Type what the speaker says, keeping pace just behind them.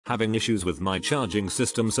having issues with my charging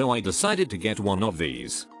system, so I decided to get one of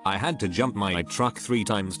these. I had to jump my truck 3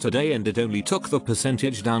 times today and it only took the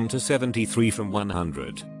percentage down to 73 from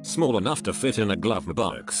 100. Small enough to fit in a glove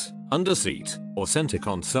box, under seat, or center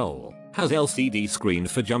console. Has LCD screen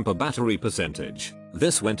for jumper battery percentage.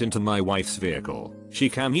 This went into my wife's vehicle. She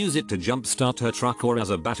can use it to jumpstart her truck or as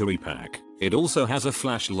a battery pack. It also has a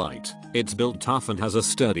flashlight. It's built tough and has a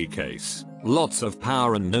sturdy case. Lots of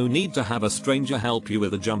power and no need to have a stranger help you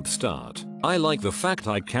with a jump start. I like the fact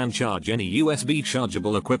I can charge any USB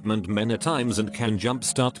chargeable equipment many times and can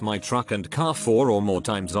jumpstart my truck and car 4 or more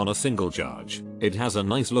times on a single charge. It has a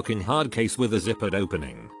nice looking hard case with a zippered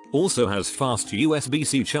opening. Also has fast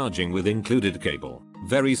USB-C charging with included cable.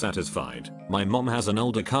 Very satisfied. My mom has an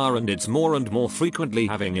older car and it's more and more frequently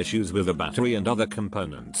having issues with the battery and other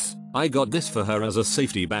components. I got this for her as a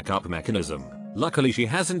safety backup mechanism. Luckily she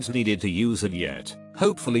hasn't needed to use it yet.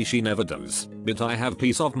 Hopefully she never does. But I have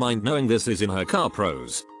peace of mind knowing this is in her car.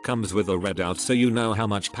 Pros. Comes with a readout so you know how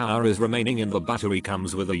much power is remaining in the battery.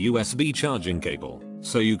 Comes with a USB charging cable,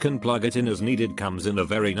 so you can plug it in as needed. Comes in a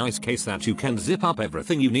very nice case that you can zip up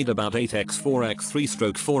everything you need, about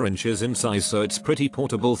 8x4x3/4 inches in size, so it's pretty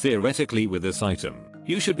portable theoretically with this item.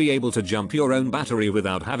 You should be able to jump your own battery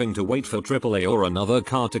without having to wait for AAA or another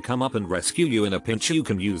car to come up and rescue you in a pinch. You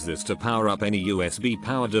can use this to power up any USB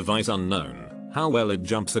power device. Unknown how well it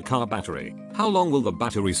jumps a car battery. How long will the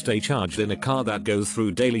battery stay charged in a car that goes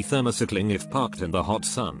through daily thermocycling if parked in the hot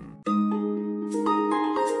sun?